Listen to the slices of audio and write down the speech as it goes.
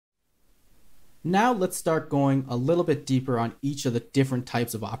Now let's start going a little bit deeper on each of the different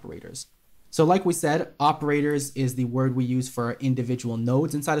types of operators. So like we said, operators is the word we use for our individual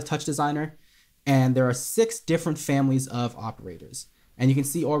nodes inside of TouchDesigner. And there are 6 different families of operators. And you can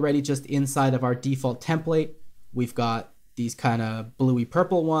see already just inside of our default template, we've got these kind of bluey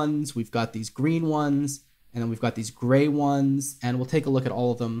purple ones, we've got these green ones, and then we've got these gray ones. And we'll take a look at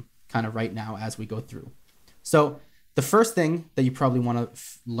all of them kind of right now as we go through. So the first thing that you probably want to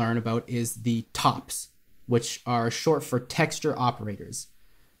learn about is the tops, which are short for texture operators.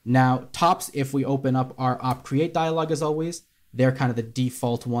 Now, tops, if we open up our op create dialog as always, they're kind of the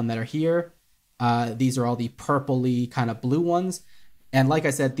default one that are here. These are all the purpley kind of blue ones. And like I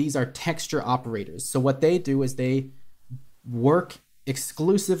said, these are texture operators. So what they do is they work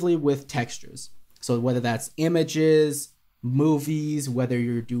exclusively with textures. So whether that's images, movies, whether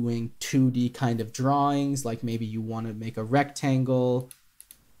you're doing 2D kind of drawings, like maybe you want to make a rectangle,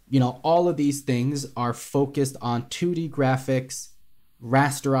 all of these things are focused on 2D graphics,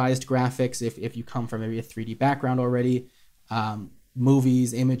 rasterized graphics, if you come from maybe a 3D background already,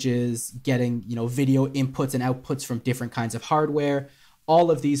 movies, images, getting, video inputs and outputs from different kinds of hardware.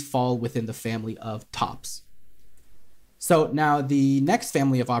 All of these fall within the family of tops. So now the next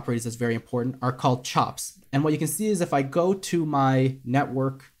family of operators that's very important are called chops. And what you can see is if I go to my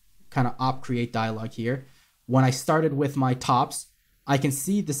network kind of op create dialog here, when I started with my tops, I can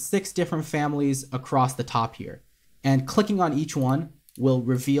see the 6 different families across the top here. And clicking on each one will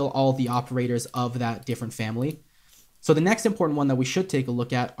reveal all the operators of that different family. So the next important one that we should take a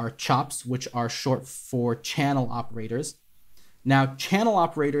look at are chops, which are short for channel operators. Now, channel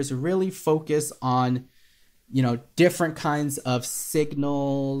operators really focus on different kinds of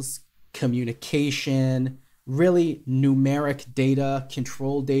signals, communication, really numeric data,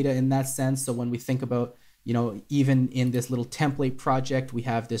 control data in that sense. So when we think about, even in this little template project, we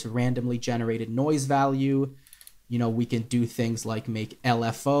have this randomly generated noise value. We can do things like make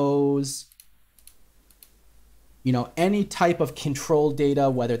LFOs, any type of control data,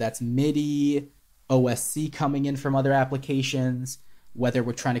 whether that's MIDI, OSC coming in from other applications, whether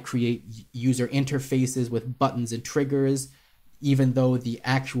we're trying to create user interfaces with buttons and triggers, even though the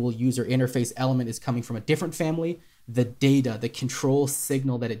actual user interface element is coming from a different family, the data, the control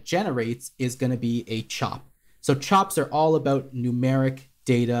signal that it generates is going to be a chop. So chops are all about numeric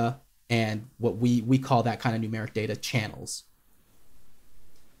data and what we call that kind of numeric data channels.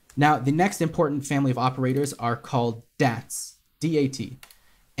 Now, the next important family of operators are called DATs, D-A-T.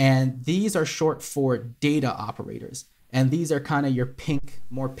 And these are short for data operators. And these are kind of your pink,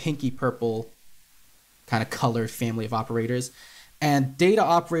 more pinky purple kind of colored family of operators. And data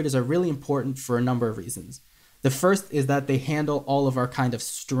operators are really important for a number of reasons. The first is that they handle all of our kind of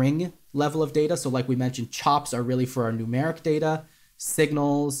string level of data. So like we mentioned, chops are really for our numeric data,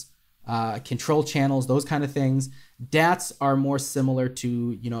 signals, control channels, those kind of things. DATs are more similar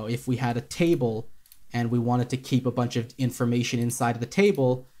to, if we had a table and we wanted to keep a bunch of information inside of the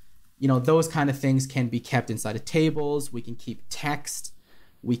table, those kind of things can be kept inside of tables. We can keep text.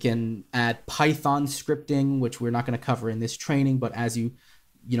 We can add Python scripting, which we're not going to cover in this training, but as you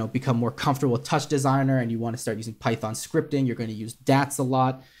become more comfortable with TouchDesigner and you want to start using Python scripting, you're going to use DATs a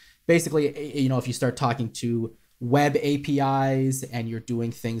lot. Basically, if you start talking to web APIs and you're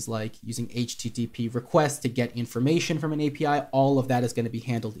doing things like using HTTP requests to get information from an API, all of that is going to be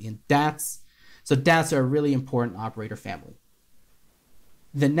handled in DATs. So DATs are a really important operator family.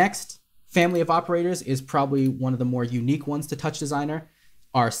 The next family of operators is probably one of the more unique ones to TouchDesigner,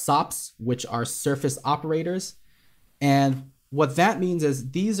 are SOPs, which are surface operators. And what that means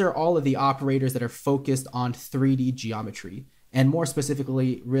is these are all of the operators that are focused on 3D geometry, and more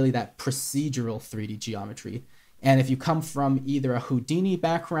specifically, really that procedural 3D geometry. And if you come from either a Houdini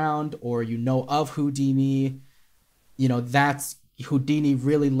background or of Houdini, that's Houdini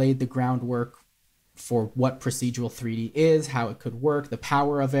really laid the groundwork for what procedural 3D is, how it could work, the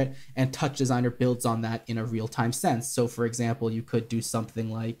power of it, and TouchDesigner builds on that in a real-time sense. So for example, you could do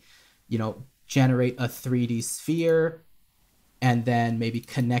something like, generate a 3D sphere and then maybe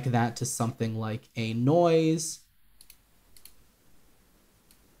connect that to something like a noise.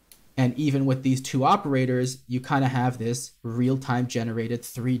 And even with these 2 operators, you kind of have this real-time generated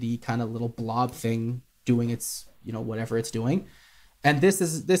 3D kind of little blob thing doing its, whatever it's doing. And this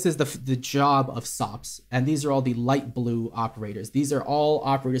is the job of SOPs. And these are all the light blue operators. These are all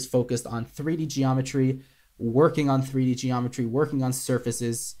operators focused on 3D geometry, working on 3D geometry, working on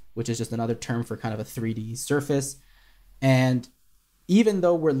surfaces, which is just another term for kind of a 3D surface. And even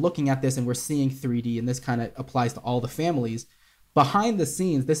though we're looking at this and we're seeing 3D, and this kind of applies to all the families, behind the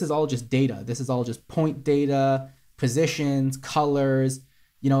scenes, this is all just data. This is all just point data, positions, colors.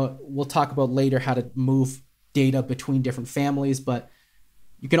 We'll talk about later how to move data between different families, but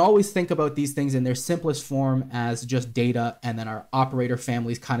you can always think about these things in their simplest form as just data, and then our operator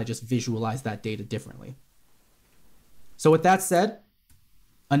families kind of just visualize that data differently. So with that said,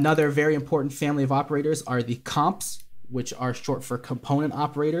 another very important family of operators are the comps, which are short for component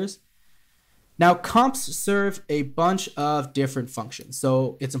operators. Now, comps serve a bunch of different functions,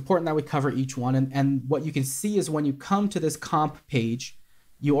 so it's important that we cover each one. And what you can see is when you come to this comp page,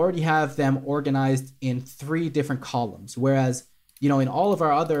 you already have them organized in 3 different columns, whereas in all of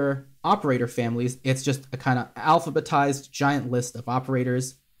our other operator families, it's just a kind of alphabetized giant list of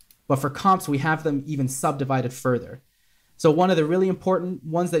operators. But for comps, we have them even subdivided further. So one of the really important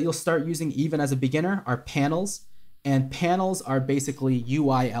ones that you'll start using even as a beginner are panels. And panels are basically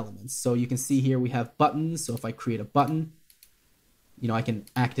UI elements. So you can see here we have buttons. So if I create a button, I can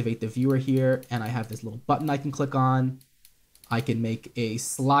activate the viewer here, and I have this little button I can click on. I can make a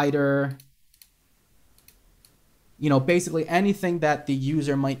slider. Basically anything that the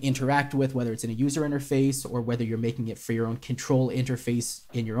user might interact with, whether it's in a user interface or whether you're making it for your own control interface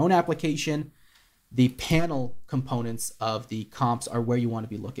in your own application, the panel components of the comps are where you want to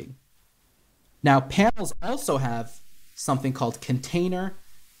be looking. Now, panels also have something called container,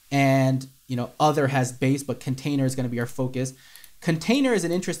 and other has base, but container is going to be our focus. Container is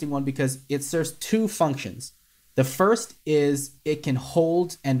an interesting one because it serves 2 functions. The first is it can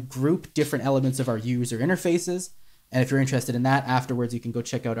hold and group different elements of our user interfaces. And if you're interested in that, afterwards, you can go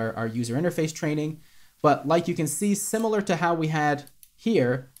check out our user interface training. But like you can see, similar to how we had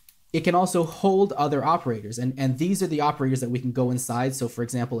here, it can also hold other operators. And these are the operators that we can go inside. So for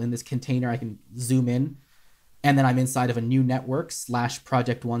example, in this container, I can zoom in, and then I'm inside of a new network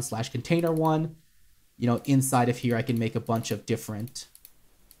 /project1/container1. Inside of here, I can make a bunch of different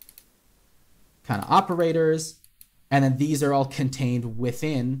kind of operators. And then these are all contained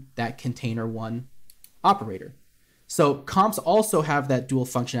within that container1 operator. So comps also have that dual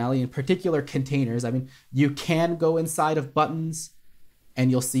functionality, in particular containers. I mean, you can go inside of buttons and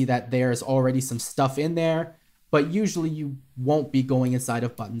you'll see that there's already some stuff in there, but usually you won't be going inside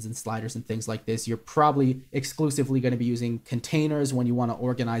of buttons and sliders and things like this. You're probably exclusively going to be using containers when you want to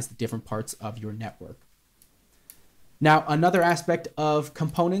organize the different parts of your network. Now, another aspect of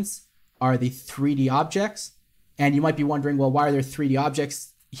components are the 3D objects. And you might be wondering, well, why are there 3D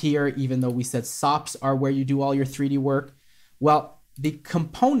objects here, even though we said SOPs are where you do all your 3D work? Well, the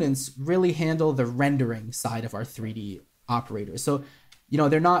components really handle the rendering side of our 3D operators. So,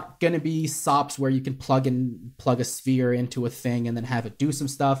 they're not going to be SOPs where you can plug a sphere into a thing and then have it do some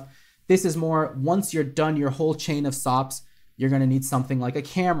stuff. This is more, once you're done your whole chain of SOPs, you're going to need something like a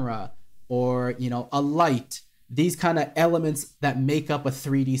camera or, a light. These kind of elements that make up a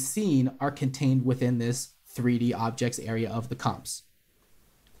 3D scene are contained within this 3D objects area of the comps.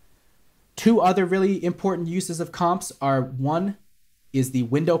 2 other really important uses of comps are, one is the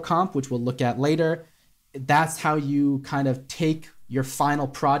window comp, which we'll look at later. That's how you kind of take your final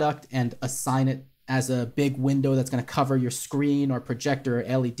product and assign it as a big window that's going to cover your screen or projector or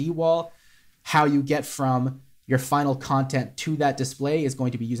LED wall. How you get from your final content to that display is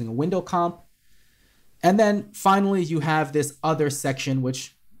going to be using a window comp. And then finally, you have this other section,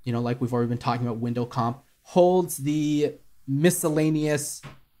 which, like we've already been talking about, window comp, holds the miscellaneous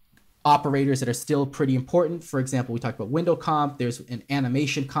operators that are still pretty important. For example, we talked about window comp. There's an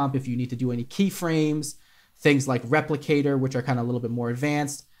animation comp if you need to do any keyframes, things like replicator, which are kind of a little bit more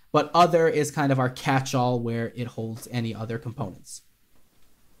advanced, but other is kind of our catch-all where it holds any other components.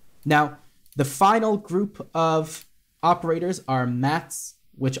 Now, the final group of operators are mats,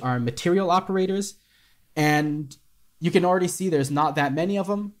 which are material operators. And you can already see there's not that many of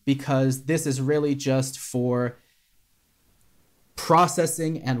them because this is really just for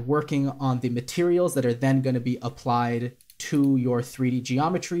processing and working on the materials that are then going to be applied to your 3D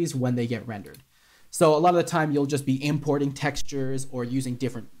geometries when they get rendered. So a lot of the time you'll just be importing textures or using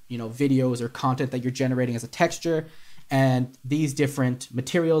different, videos or content that you're generating as a texture. And these different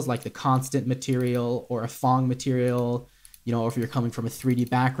materials like the constant material or a Phong material, or if you're coming from a 3D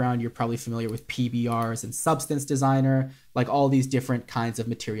background, you're probably familiar with PBRs and Substance Designer. Like all these different kinds of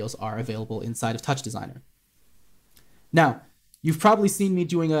materials are available inside of TouchDesigner. Now, you've probably seen me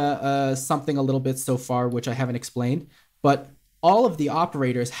doing something a little bit so far, which I haven't explained, but all of the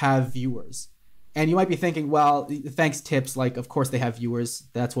operators have viewers. And you might be thinking, well, thanks tips, like of course they have viewers.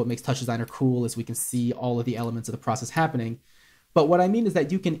 That's what makes TouchDesigner cool, is we can see all of the elements of the process happening. But what I mean is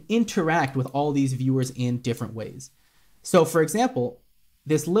that you can interact with all these viewers in different ways. So for example,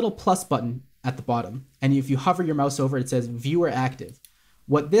 this little plus button at the bottom, and if you hover your mouse over it, it says viewer active.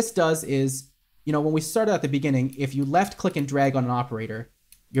 What this does is, when we started at the beginning, if you left click and drag on an operator,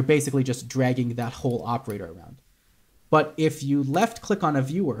 You're basically just dragging that whole operator around. But if you left click on a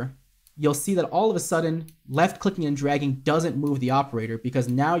viewer, you'll see that all of a sudden left clicking and dragging doesn't move the operator because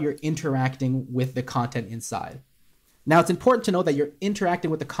now you're interacting with the content inside. Now it's important to know that you're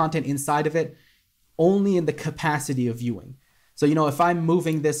interacting with the content inside of it only in the capacity of viewing. So, if I'm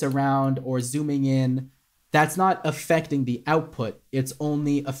moving this around or zooming in, that's not affecting the output. It's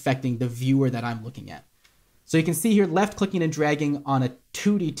only affecting the viewer that I'm looking at. So you can see here, left clicking and dragging on a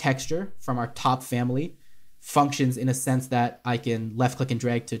 2D texture from our top family functions in a sense that I can left click and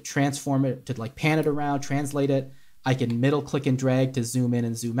drag to transform it, to like pan it around, translate it. I can middle click and drag to zoom in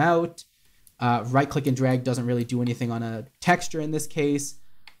and zoom out. Right click and drag doesn't really do anything on a texture in this case,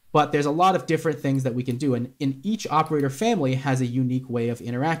 but there's a lot of different things that we can do. And in each operator family has a unique way of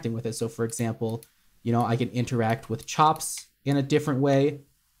interacting with it. So for example, I can interact with chops in a different way,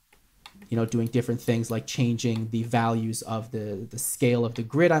 doing different things like changing the values of the scale of the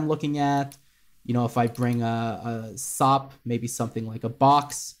grid I'm looking at. If I bring a SOP, maybe something like a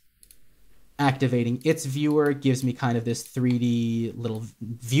box, activating its viewer gives me kind of this 3D little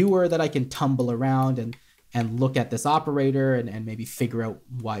viewer that I can tumble around and look at this operator and maybe figure out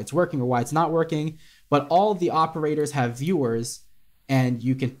why it's working or why it's not working. But all of the operators have viewers, and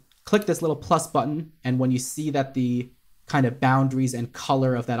you can click this little plus button, and when you see that the kind of boundaries and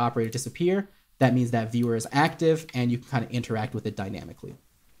color of that operator disappear, that means that viewer is active and you can kind of interact with it dynamically.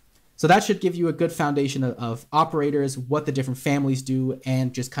 So that should give you a good foundation of operators, what the different families do,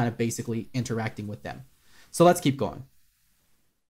 and just kind of basically interacting with them. So let's keep going.